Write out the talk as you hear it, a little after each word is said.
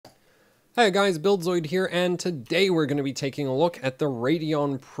Hey guys, Buildzoid here, and today we're going to be taking a look at the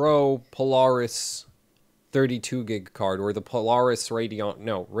Radeon Pro Polaris 32 gig card, or the Polaris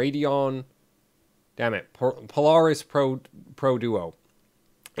Radeon, Polaris Pro Duo.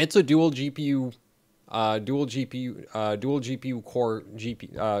 It's a dual GPU core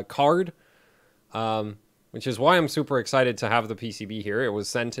card, which is why I'm super excited to have the PCB here. It was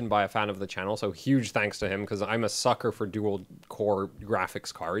sent in by a fan of the channel, so huge thanks to him, because I'm a sucker for dual core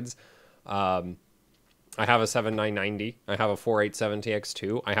graphics cards. I have a 7990, I have a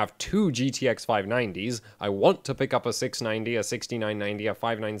 4870X2, I have two GTX 590s, I want to pick up a 690, a 6990, a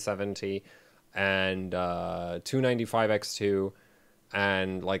 5970, and 295X2,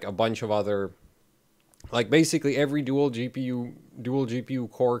 and like a bunch of other, like basically every dual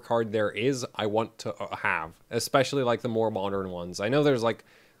GPU core card there is, I want to have, especially like the more modern ones. I know there's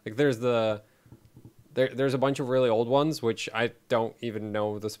there's a bunch of really old ones, which I don't even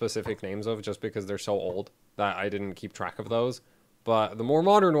know the specific names of just because they're so old that I didn't keep track of those. But the more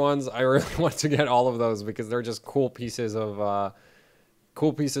modern ones, I really want to get all of those because they're just cool pieces of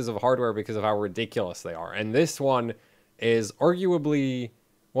hardware because of how ridiculous they are. And this one is arguably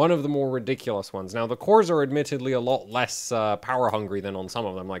one of the more ridiculous ones. Now, the cores are admittedly a lot less power hungry than on some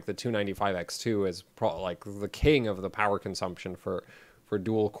of them. Like the 295X2 is like the king of the power consumption for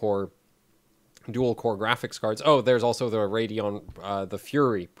dual core graphics cards. Oh, there's also the Radeon, the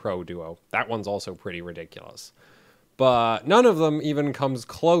Fury Pro Duo. That one's also pretty ridiculous. But none of them even comes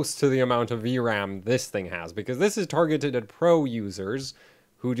close to the amount of VRAM this thing has, because this is targeted at pro users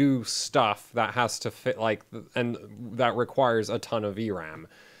who do stuff that has to fit, like, and that requires a ton of VRAM.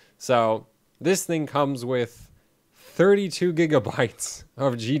 So this thing comes with 32 gigabytes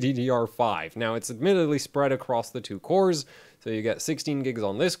of GDDR5. Now, it's admittedly spread across the two cores, so you get 16 gigs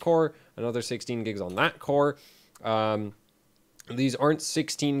on this core, another 16 gigs on that core. These aren't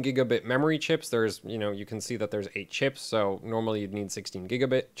 16 gigabit memory chips. There's, you can see that there's 8 chips, so normally you'd need 16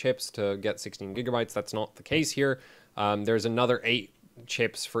 gigabit chips to get 16 gigabytes. That's not the case here. There's another 8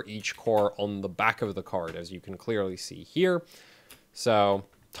 chips for each core on the back of the card, as you can clearly see here. So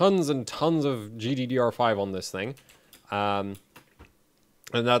tons and tons of GDDR5 on this thing. And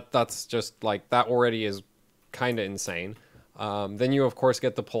that's just like, that already is kind of insane. Then you, of course,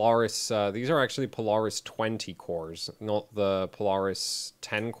 get the Polaris. These are actually Polaris 20 cores, not the Polaris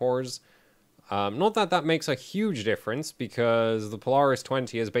 10 cores. Not that that makes a huge difference, because the Polaris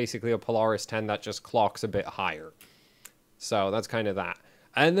 20 is basically a Polaris 10 that just clocks a bit higher. So that's kind of that.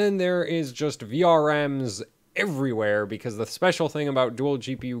 And then there is just VRMs everywhere, because the special thing about dual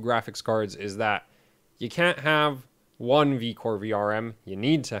GPU graphics cards is that you can't have one V-Core VRM. You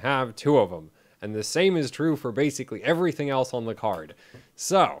need to have 2 of them. And the same is true for basically everything else on the card.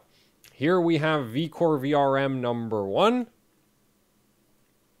 So, here we have V-Core VRM number 1,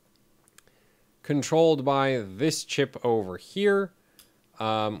 controlled by this chip over here.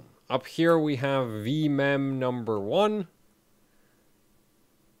 Up here we have VMEM number 1.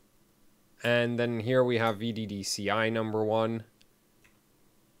 And then here we have VDDCI number 1.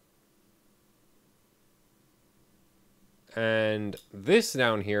 And this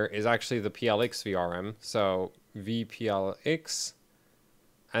down here is actually the PLX VRM, so VPLX.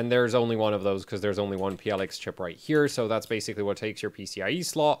 And there's only one of those because there's only one PLX chip right here, so that's basically what takes your PCIe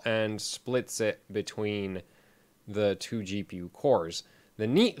slot and splits it between the 2 GPU cores. The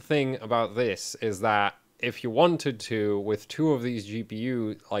neat thing about this is that if you wanted to, with 2 of these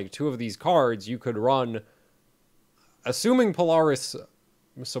GPU, like 2 of these cards, you could run, assuming Polaris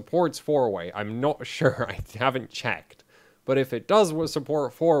supports 4-way, I'm not sure, I haven't checked. But if it does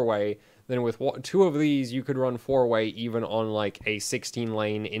support 4-way, then with 2 of these, you could run 4-way even on like a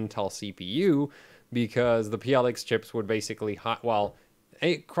 16-lane Intel CPU, because the PLX chips would basically,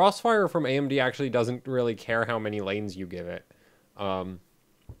 Crossfire from AMD actually doesn't really care how many lanes you give it.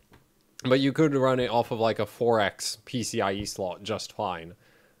 But you could run it off of like a 4x PCIe slot just fine.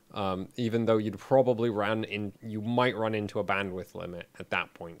 Even though you'd probably you might run into a bandwidth limit at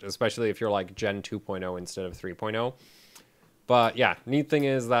that point, especially if you're like Gen 2.0 instead of 3.0. But yeah, neat thing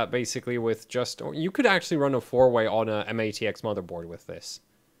is that basically with you could actually run a 4-way on a MATX motherboard with this,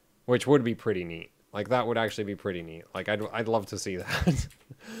 which would be pretty neat. Like, that would actually be pretty neat. Like, I'd love to see that.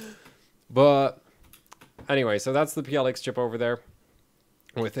 But anyway, so that's the PLX chip over there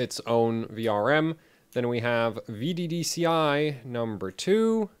with its own VRM. Then we have VDDCI number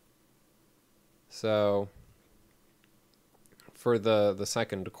 2. So for the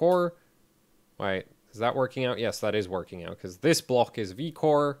second core, wait, is that working out? Yes, that is working out, because this block is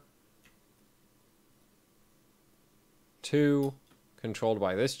V-Core 2, controlled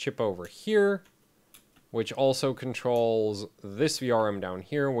by this chip over here. which also controls this VRM down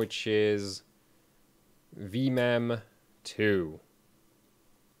here, which is VMEM2.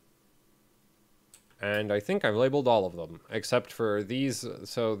 And I think I've labeled all of them, except for these.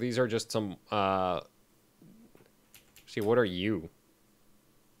 So these are just some, see, what are you?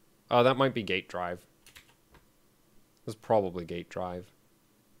 Oh, that might be gate drive. This is probably gate drive.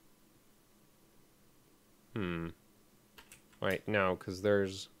 Wait, no, because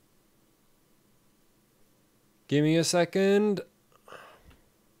there's... Give me a second.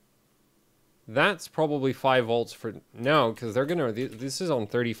 That's probably 5 volts for... No, because they're going to... This is on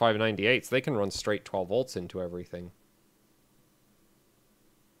 3598s. They can run straight 12 volts into everything.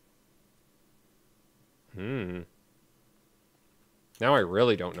 Now I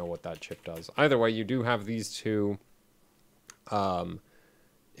really don't know what that chip does. Either way, you do have these two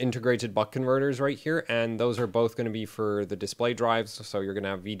integrated buck converters right here, and those are both going to be for the display drives. So you're going to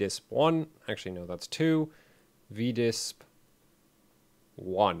have VDISP 1. Actually, no, that's 2. VDISP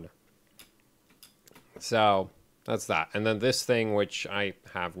 1. So that's that. And then this thing, which I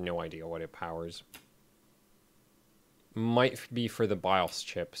have no idea what it powers, might be for the BIOS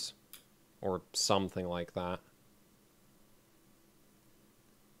chips or something like that.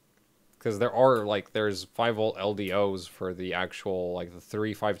 Because there are, like, there's 5 volt LDOs for the actual, like, the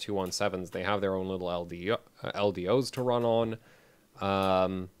 35217s. They have their own little LDOs to run on.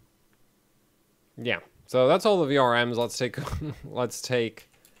 Yeah. So that's all the VRMs. Let's take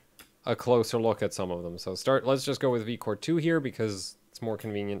a closer look at some of them. So let's just go with VCore 2 here because it's more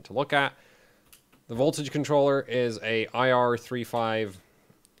convenient to look at. The voltage controller is a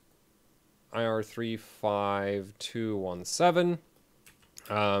IR35217.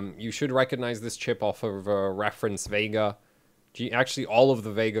 You should recognize this chip off of a reference Vega. Actually, all of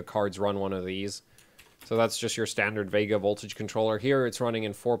the Vega cards run one of these. So that's just your standard Vega voltage controller. Here, it's running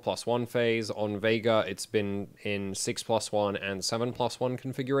in 4+1 phase. On Vega, it's been in 6+1 and 7+1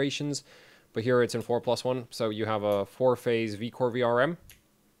 configurations. But here, it's in 4+1. So you have a 4-phase VCore VRM.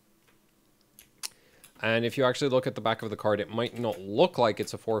 And if you actually look at the back of the card, it might not look like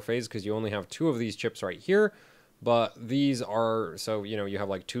it's a 4-phase because you only have 2 of these chips right here. But these are, so, you know, you have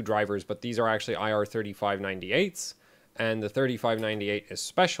like 2 drivers, but these are actually IR3598s. And the 3598 is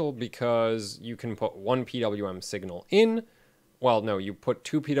special because you can put 1 PWM signal in. Well, no, you put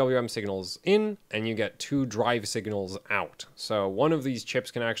 2 PWM signals in and you get 2 drive signals out. So one of these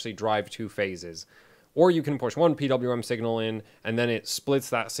chips can actually drive 2 phases. Or you can push 1 PWM signal in and then it splits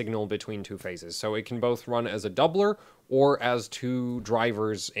that signal between 2 phases. So it can both run as a doubler or as 2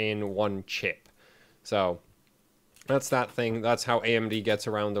 drivers in 1 chip. So that's that thing. That's how AMD gets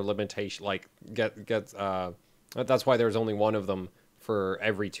around the limitation, like that's why there's only 1 of them for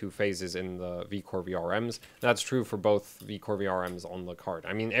every 2 phases in the VCore VRMs. That's true for both VCore VRMs on the card.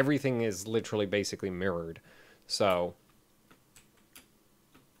 I mean, everything is literally basically mirrored. So,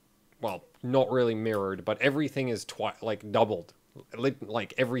 well, not really mirrored, but everything is doubled.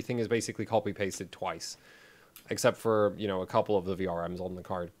 Like everything is basically copy pasted twice, except for, you know, a couple of the VRMs on the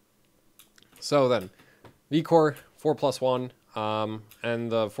card. So then, VCore 4+1,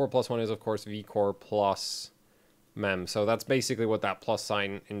 and the 4+1 is of course VCore plus MEM. So that's basically what that plus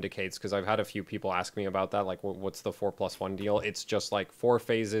sign indicates, because I've had a few people ask me about that, like what's the 4+1 deal? It's just like 4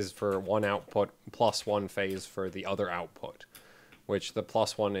 phases for 1 output plus 1 phase for the other output, which the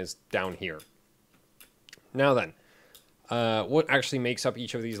 +1 is down here. Now then, what actually makes up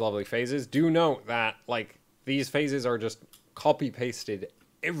each of these lovely phases? Do note that, like, these phases are just copy pasted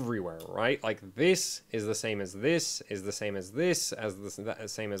everywhere, right? Like, this is the same as this, is the same as this, as the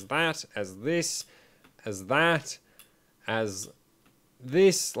same as that, as this, as that, as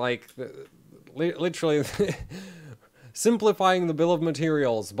this, like, literally simplifying the bill of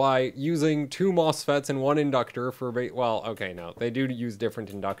materials by using 2 MOSFETs and 1 inductor for, well, okay, no, they do use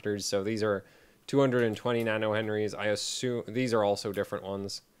different inductors, so these are 220 nanohenries. I assume these are also different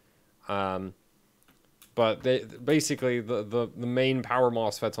ones. But basically, the main power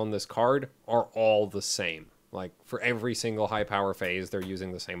MOSFETs on this card are all the same. Like, for every single high power phase, they're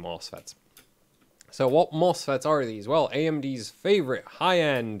using the same MOSFETs. So what MOSFETs are these? Well, AMD's favorite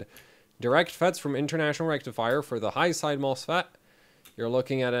high-end direct FETs from International Rectifier for the high side MOSFET. You're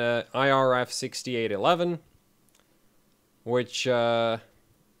looking at a IRF6811, which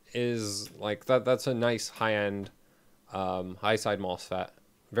is like that's a nice high-end high side MOSFET.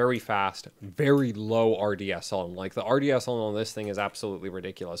 Very fast, very low RDS(on). Like, the RDS(on) on this thing is absolutely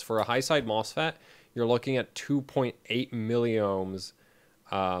ridiculous. For a high side MOSFET, you're looking at 2.8 milliohms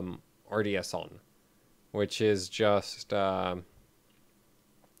RDS(on), which is just, well,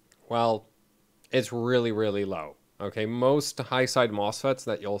 it's really, really low. Okay, most high-side MOSFETs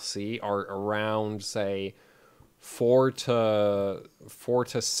that you'll see are around, say, 4 to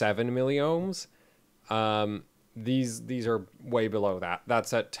 7 milliohms. These are way below that.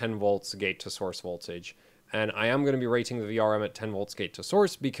 That's at 10 volts gate to source voltage. And I am going to be rating the VRM at 10 volts gate to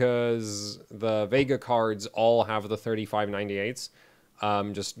source because the Vega cards all have the 3598s,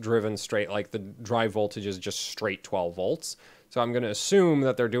 just driven straight, like the drive voltage is just straight 12 volts. So I'm going to assume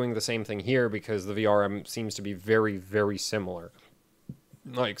that they're doing the same thing here because the VRM seems to be very, very similar.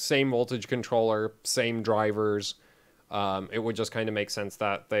 Like same voltage controller, same drivers. It would just kind of make sense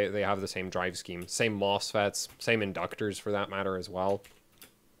that they have the same drive scheme. Same MOSFETs, same inductors for that matter as well.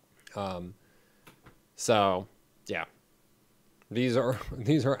 So, yeah. These are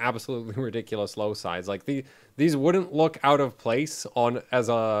absolutely ridiculous low sides. Like these wouldn't look out of place on as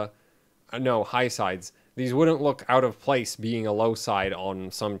a no, high sides. These wouldn't look out of place being a low side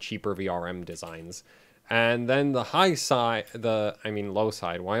on some cheaper VRM designs. And then the high side, low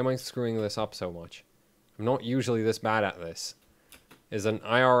side. Why am I screwing this up so much? I'm not usually this bad at this. Is an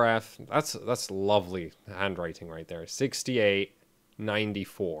IRF. That's lovely handwriting right there.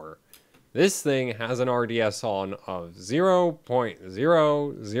 6894. This thing has an RDS on of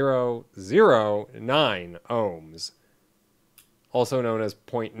 0.0009 ohms, also known as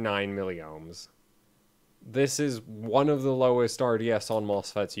 0.9 milliohms. This is one of the lowest RDS on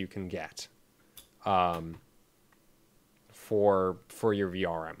MOSFETs you can get for your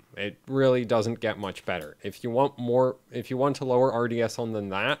VRM. It really doesn't get much better. If you want to lower RDS on than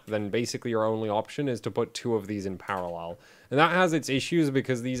that, then basically your only option is to put two of these in parallel. And that has its issues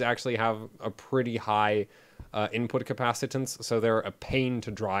because these actually have a pretty high input capacitance, so they're a pain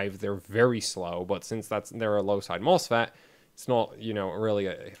to drive. They're very slow, but since they're a low side MOSFET, it's not, really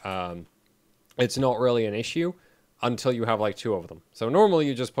it's not really an issue until you have like two of them. So normally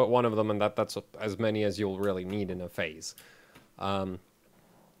you just put one of them, and that's as many as you'll really need in a phase.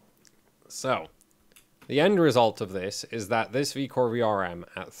 So the end result of this is that this VCore VRM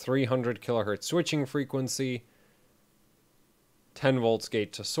at 300 kilohertz switching frequency, 10 volts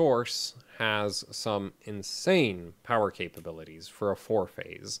gate to source, has some insane power capabilities for a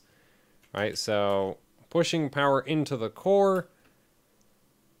 4-phase, right? So pushing power into the core,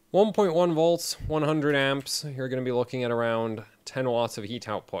 1.1 volts, 100 amps, you're going to be looking at around 10 watts of heat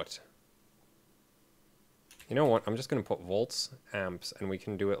output. You know what, I'm just going to put volts, amps, and we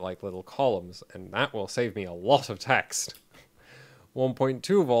can do it like little columns, and that will save me a lot of text.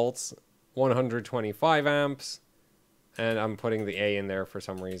 1.2 volts, 125 amps, and I'm putting the A in there for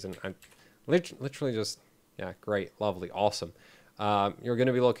some reason. I'm literally just, yeah, great, lovely, awesome. You're going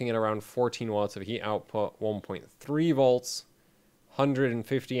to be looking at around 14 watts of heat output, 1.3 volts,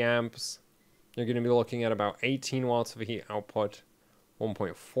 150 amps. You're going to be looking at about 18 watts of heat output,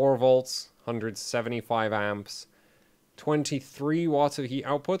 1.4 volts, 175 amps, 23 watts of heat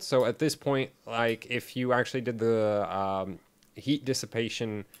output. So at this point, like if you actually did the heat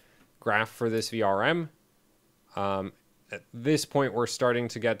dissipation graph for this VRM, at this point we're starting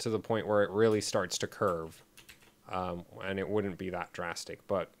to get to the point where it really starts to curve, and it wouldn't be that drastic,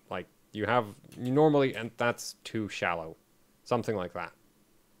 but like you normally, and that's too shallow, something like that.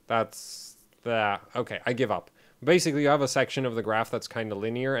 Okay, I give up. Basically, you have a section of the graph that's kind of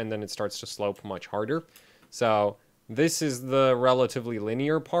linear, and then it starts to slope much harder. So this is the relatively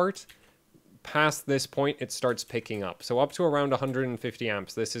linear part. Past this point, it starts picking up. So up to around 150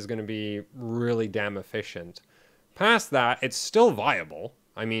 amps, this is going to be really damn efficient. Past that, it's still viable.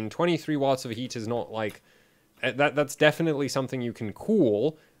 I mean, 23 watts of heat is not like... That's definitely something you can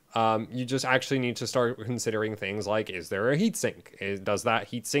cool. You just actually need to start considering things like, is there a heatsink? Does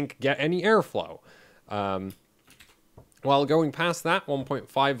that heatsink get any airflow? While going past that,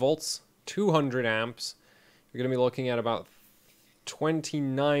 1.5 volts, 200 amps, you're going to be looking at about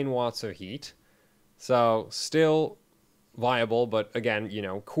 29 watts of heat. So still viable, but again,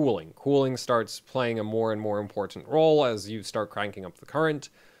 cooling. Cooling starts playing a more and more important role as you start cranking up the current.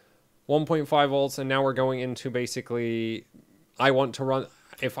 1.5 volts, and now we're going into basically, I want to run,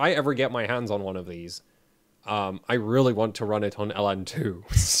 if I ever get my hands on one of these, I really want to run it on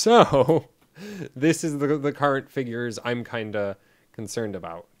LN2. So this is the current figures I'm kind of concerned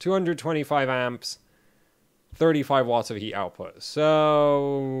about. 225 amps, 35 watts of heat output.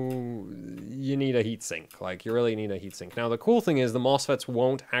 So you need a heatsink. Like, you really need a heatsink. Now, the cool thing is the MOSFETs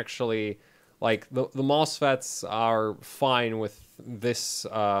won't actually... Like, the MOSFETs are fine with this...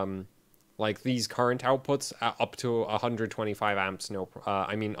 like these current outputs up to 125 amps.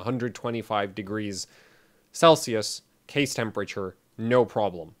 125 degrees Celsius case temperature, no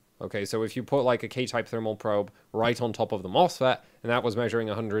problem. Okay, so if you put like a K-type thermal probe right on top of the MOSFET, and that was measuring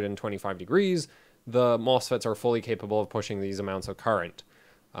 125 degrees, the MOSFETs are fully capable of pushing these amounts of current.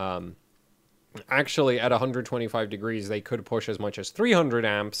 Actually, at 125 degrees, they could push as much as 300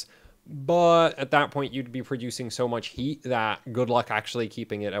 amps, but at that point, you'd be producing so much heat that good luck actually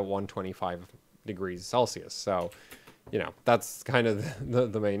keeping it at 125 degrees Celsius. So, you know, that's kind of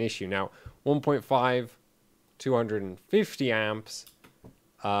the main issue. Now, 1.5, 250 amps,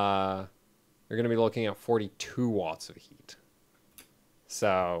 you're going to be looking at 42 watts of heat.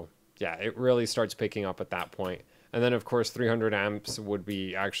 So, yeah, it really starts picking up at that point. And then, of course, 300 amps would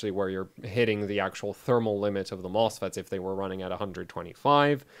be actually where you're hitting the actual thermal limit of the MOSFETs if they were running at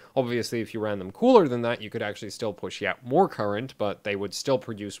 125. Obviously, if you ran them cooler than that, you could actually still push yet more current, but they would still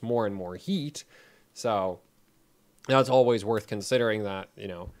produce more and more heat. So that's always worth considering that, you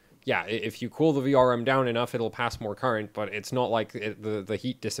know, yeah, if you cool the VRM down enough, it'll pass more current, but it's not like the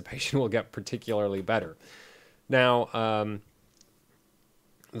heat dissipation will get particularly better. Now,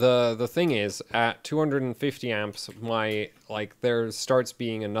 the thing is, at 250 amps, there starts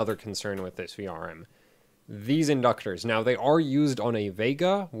being another concern with this VRM. These inductors, now they are used on a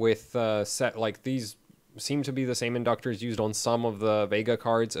Vega with these seem to be the same inductors used on some of the Vega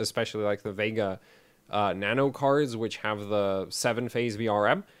cards, especially like the Vega Nano cards, which have the 7-phase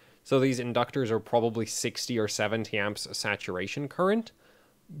VRM. So these inductors are probably 60 or 70 amps saturation current,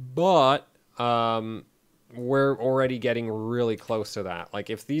 but we're already getting really close to that. Like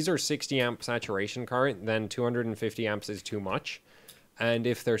if these are 60 amp saturation current, then 250 amps is too much. And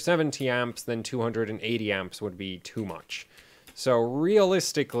if they're 70 amps, then 280 amps would be too much. So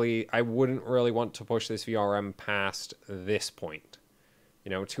realistically, I wouldn't really want to push this VRM past this point. You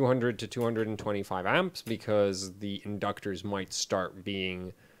know, 200 to 225 amps, because the inductors might start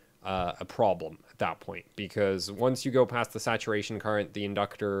being a problem at that point. Because once you go past the saturation current, the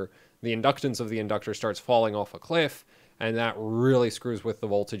inductance of the inductor starts falling off a cliff, and that really screws with the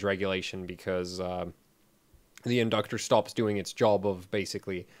voltage regulation, because the inductor stops doing its job of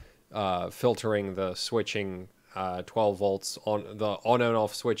basically filtering the switching 12 volts on and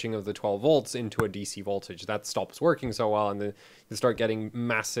off switching of the 12 volts into a DC voltage. That stops working so well, and then you start getting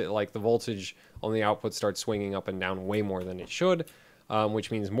massive, like the voltage on the output starts swinging up and down way more than it should.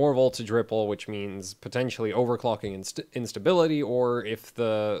 Which means more voltage ripple, which means potentially overclocking instability, or if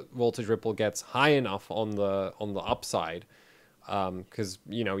the voltage ripple gets high enough on the upside, because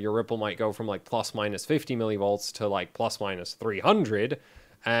you know your ripple might go from like plus minus 50 millivolts to like plus minus 300,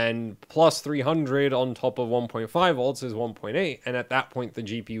 and plus 300 on top of 1.5 volts is 1.8, and at that point the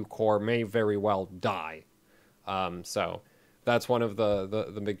GPU core may very well die. So that's one of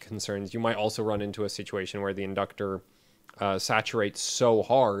the big concerns. You might also run into a situation where the inductor saturates so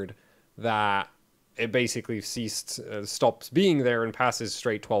hard that it basically stops being there and passes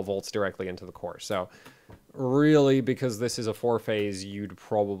straight 12 volts directly into the core. So really, because this is a 4-phase, you'd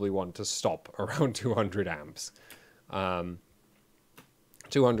probably want to stop around 200 amps.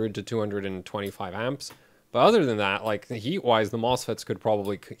 200 to 225 amps. But other than that, like heat-wise, the MOSFETs could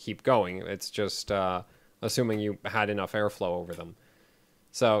probably keep going. It's just assuming you had enough airflow over them.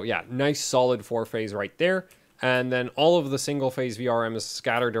 So yeah, nice solid 4-phase right there. And then all of the single-phase VRMs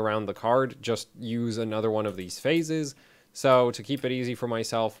scattered around the card, just use another one of these phases. So to keep it easy for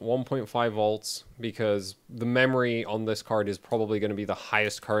myself, 1.5 volts, because the memory on this card is probably going to be the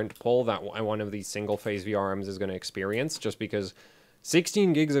highest current pull that one of these single-phase VRMs is going to experience, just because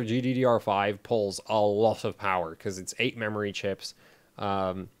 16 gigs of GDDR5 pulls a lot of power, because it's 8 memory chips,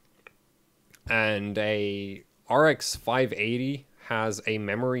 and a RX 580 has a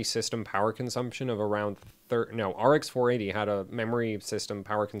memory system power consumption of around RX 480 had a memory system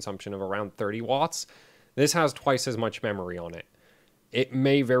power consumption of around 30 watts. This has twice as much memory on it. It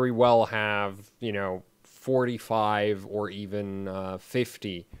may very well have, you know, 45 or even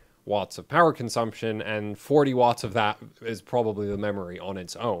 50 watts of power consumption, and 40 watts of that is probably the memory on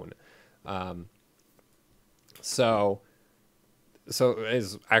its own. So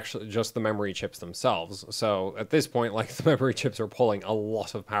is actually just the memory chips themselves. So at this point, like the memory chips are pulling a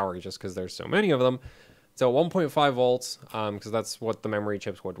lot of power just because there's so many of them. So 1.5 volts, because that's what the memory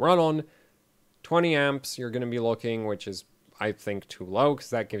chips would run on. 20 amps, you're going to be looking, which is, I think, too low,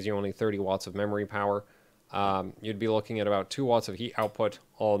 because that gives you only 30 watts of memory power. You'd be looking at about 2 watts of heat output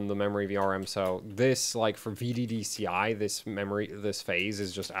on the memory VRM. So this, like for VDDCI, this phase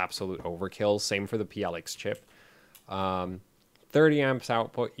is just absolute overkill. Same for the PLX chip. 30 amps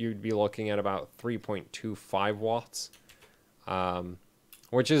output, you'd be looking at about 3.25 watts.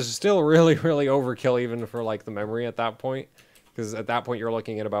 Which is still really, really overkill even for like the memory at that point. Because at that point you're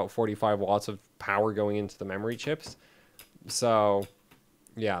looking at about 45 watts of power going into the memory chips. So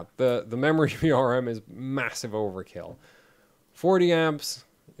yeah, the memory VRM is massive overkill. 40 amps,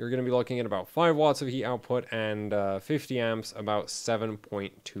 you're going to be looking at about 5 watts of heat output, and 50 amps, about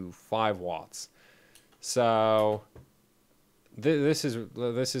 7.25 watts. So this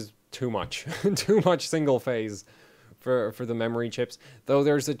is too much, too much single phase for the memory chips. Though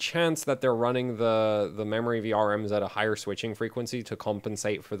there's a chance that they're running the memory VRMs at a higher switching frequency to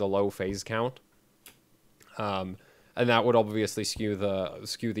compensate for the low phase count. And that would obviously skew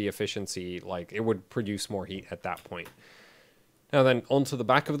the efficiency. Like, it would produce more heat at that point. Now then, onto the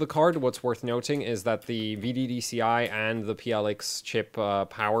back of the card, what's worth noting is that the VDDCI and the PLX chip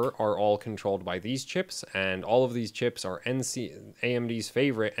power are all controlled by these chips, and all of these chips are AMD's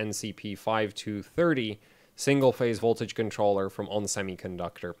favorite NCP5230 single-phase voltage controller from On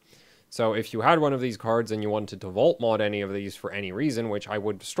Semiconductor. So if you had one of these cards and you wanted to volt mod any of these for any reason, which I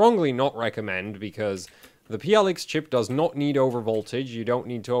would strongly not recommend because the PLX chip does not need overvoltage, you don't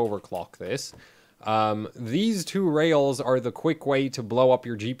need to overclock this. These two rails are the quick way to blow up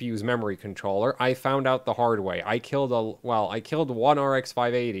your GPU's memory controller. I found out the hard way. I killed one RX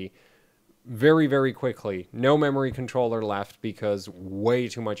 580 very, very quickly. No memory controller left because way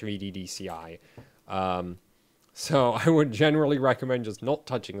too much VDDCI. So I would generally recommend just not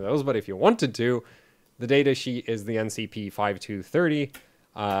touching those, but if you wanted to, the data sheet is the NCP 5230.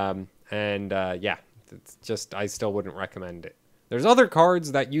 Yeah, it's just, I still wouldn't recommend it. There's other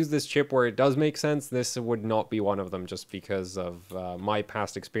cards that use this chip where it does make sense. This would not be one of them just because of my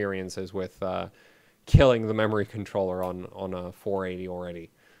past experiences with killing the memory controller on a 480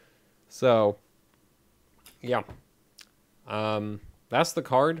 already. So, yeah. That's the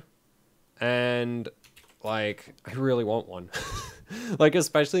card. And, like, I really want one. Like,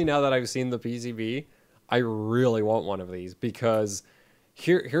 especially now that I've seen the PCB, I really want one of these because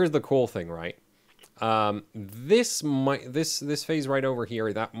here's the cool thing, right? This phase right over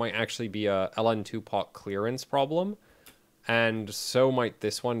here, that might actually be a LN2 pot clearance problem, and so might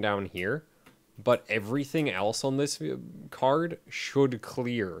this one down here, but everything else on this card should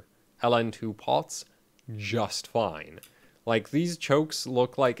clear LN2 pots just fine. Like, these chokes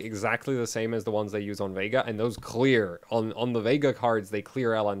look like exactly the same as the ones they use on Vega, and those clear. On the Vega cards, they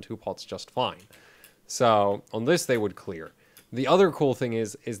clear LN2 pots just fine. So, on this, they would clear. The other cool thing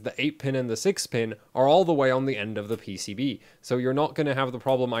is the 8-pin and the 6-pin are all the way on the end of the PCB. So you're not going to have the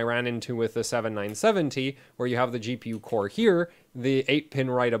problem I ran into with the 7970, where you have the GPU core here, the 8-pin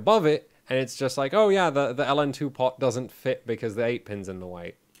right above it, and it's just like, oh yeah, the LN2 pot doesn't fit because the 8-pin's in the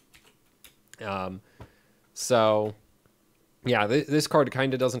way. So, yeah, this card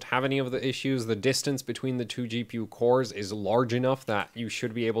kind of doesn't have any of the issues. The distance between the two GPU cores is large enough that you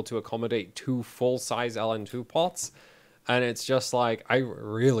should be able to accommodate 2 full-size LN2 pots. And it's just like, I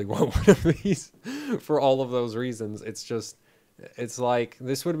really want one of these for all of those reasons. It's just, it's like,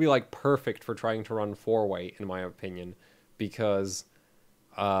 this would be like perfect for trying to run 4-way, in my opinion. Because,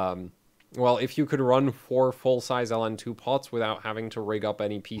 well, if you could run 4 full-size LN2 pots without having to rig up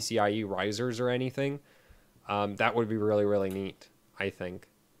any PCIe risers or anything, that would be really, really neat, I think.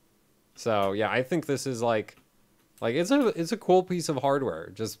 So, yeah, I think this is like it's a cool piece of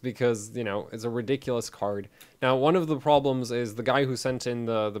hardware just because, you know, it's a ridiculous card. Now, one of the problems is the guy who sent in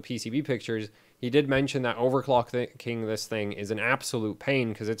the PCB pictures, he did mention that overclocking this thing is an absolute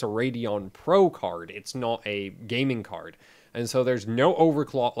pain because it's a Radeon Pro card. It's not a gaming card. And so there's no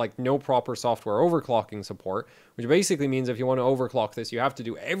overclock, like no proper software overclocking support, which basically means if you want to overclock this, you have to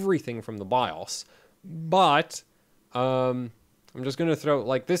do everything from the BIOS. But I'm just going to throw,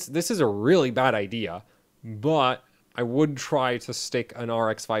 like, this is a really bad idea, but I would try to stick an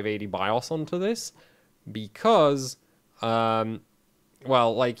RX 580 BIOS onto this because, well,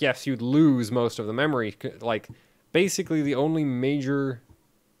 like, yes, you'd lose most of the memory. Like, basically the only major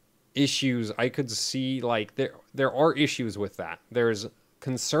issues I could see, like, there are issues with that. There's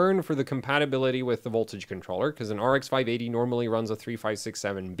concern for the compatibility with the voltage controller because an RX 580 normally runs a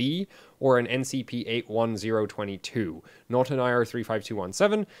 3567B or an NCP 81022, not an IR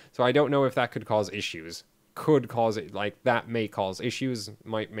 35217, so I don't know if that could cause issues. Could cause it, like, that may cause issues,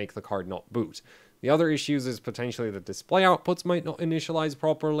 might make the card not boot. The other issues is potentially the display outputs might not initialize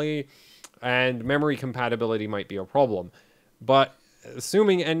properly, and memory compatibility might be a problem. But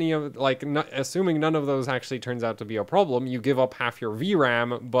assuming assuming none of those actually turns out to be a problem, you give up half your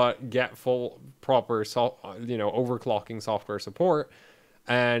VRAM, but get full proper, overclocking software support,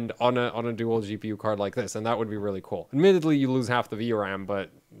 and on a dual GPU card like this, and that would be really cool. Admittedly, you lose half the VRAM,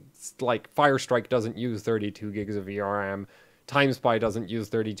 but like Firestrike doesn't use 32 gigs of VRAM, TimeSpy doesn't use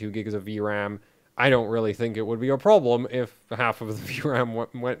 32 gigs of VRAM. I don't really think it would be a problem if half of the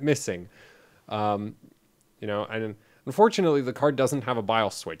VRAM went missing. And unfortunately the card doesn't have a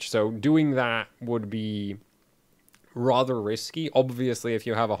BIOS switch, so doing that would be rather risky. Obviously, if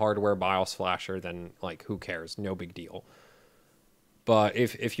you have a hardware BIOS flasher, then like who cares? No big deal. But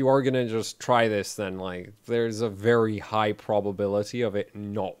if you are gonna just try this, then like there's a very high probability of it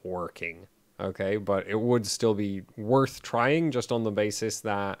not working. Okay, but it would still be worth trying just on the basis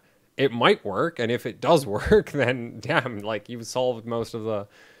that it might work, and if it does work, then damn, like you've solved most of the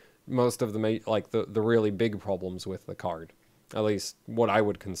like the really big problems with the card. At least what I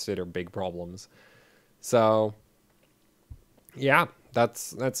would consider big problems. So yeah,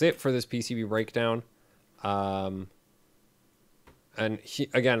 that's it for this PCB breakdown. And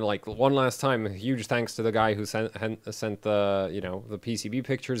again, like one last time, huge thanks to the guy who sent the, you know, the PCB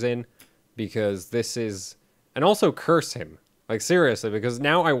pictures in, because this is, and also curse him, like seriously, because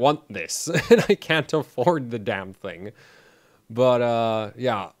now I want this and I can't afford the damn thing. But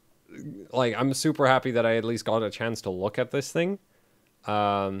yeah, like I'm super happy that I at least got a chance to look at this thing.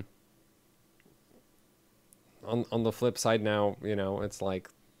 On the flip side now, you know, it's like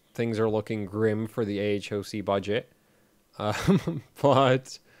things are looking grim for the AHOC budget.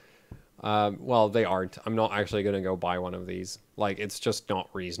 But well, they aren't. I'm not actually going to go buy one of these. Like, it's just not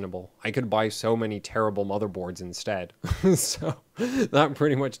reasonable. I could buy so many terrible motherboards instead. So that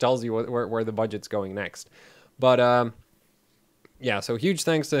pretty much tells you where the budget's going next. But yeah, so huge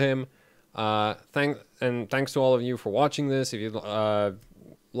thanks to him. Thanks to all of you for watching this. If you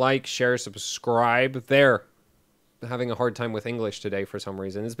like, share, subscribe. There, having a hard time with English today for some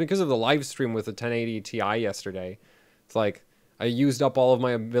reason. It's because of the live stream with the 1080 Ti yesterday. It's like I used up all of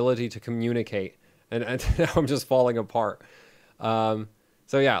my ability to communicate, and now I'm just falling apart. So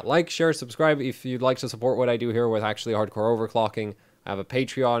yeah, like, share, subscribe if you'd like to support what I do here with actually hardcore overclocking. I have a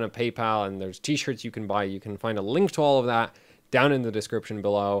Patreon, a PayPal, and there's t-shirts you can buy. You can find a link to all of that down in the description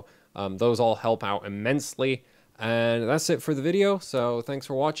below. Those all help out immensely. And that's it for the video. So thanks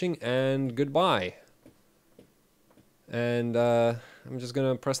for watching, and goodbye. And I'm just going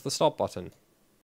to press the stop button.